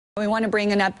We want to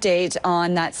bring an update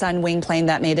on that Sunwing plane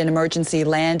that made an emergency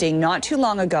landing not too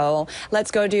long ago.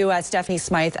 Let's go to Stephanie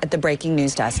Smythe at the Breaking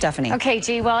News Desk. Stephanie. Okay,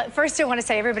 G. Well, first I want to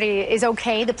say everybody is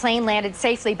okay. The plane landed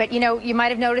safely. But, you know, you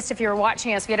might have noticed if you were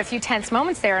watching us, we had a few tense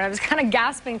moments there. And I was kind of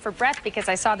gasping for breath because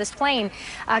I saw this plane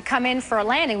come in for a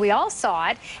landing. We all saw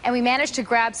it. And we managed to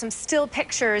grab some still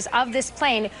pictures of this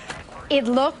plane. It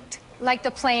looked like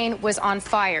the plane was on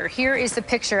fire. Here is the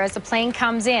picture as the plane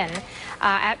comes in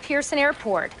at Pearson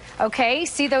Airport. Okay,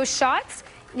 see those shots?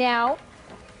 Now,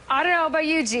 I don't know about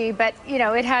you, G, but, you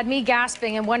know, it had me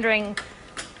gasping and wondering,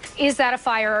 is that a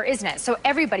fire or isn't it? So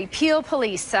everybody, Peel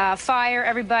Police, fire,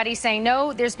 everybody saying,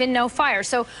 no, there's been no fire.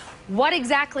 So what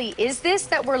exactly is this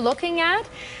that we're looking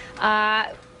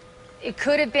at? It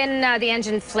could have been the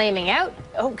engine flaming out.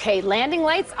 Okay, landing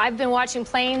lights. I've been watching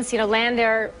planes, you know, land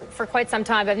there for quite some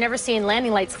time. I've never seen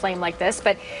landing lights flame like this,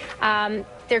 but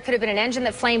there could have been an engine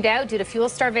that flamed out due to fuel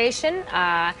starvation.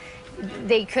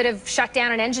 They could have shut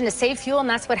down an engine to save fuel, and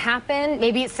that's what happened.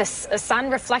 Maybe it's the sun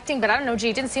reflecting, but I don't know, gee,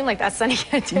 it didn't seem like that sunny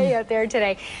day out there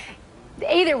today.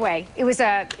 Either way, it was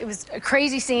a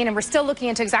crazy scene, and we're still looking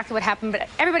into exactly what happened, but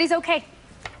everybody's okay.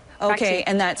 Okay,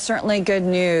 and that's certainly good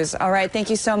news. All right, thank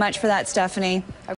you so much for that, Stephanie.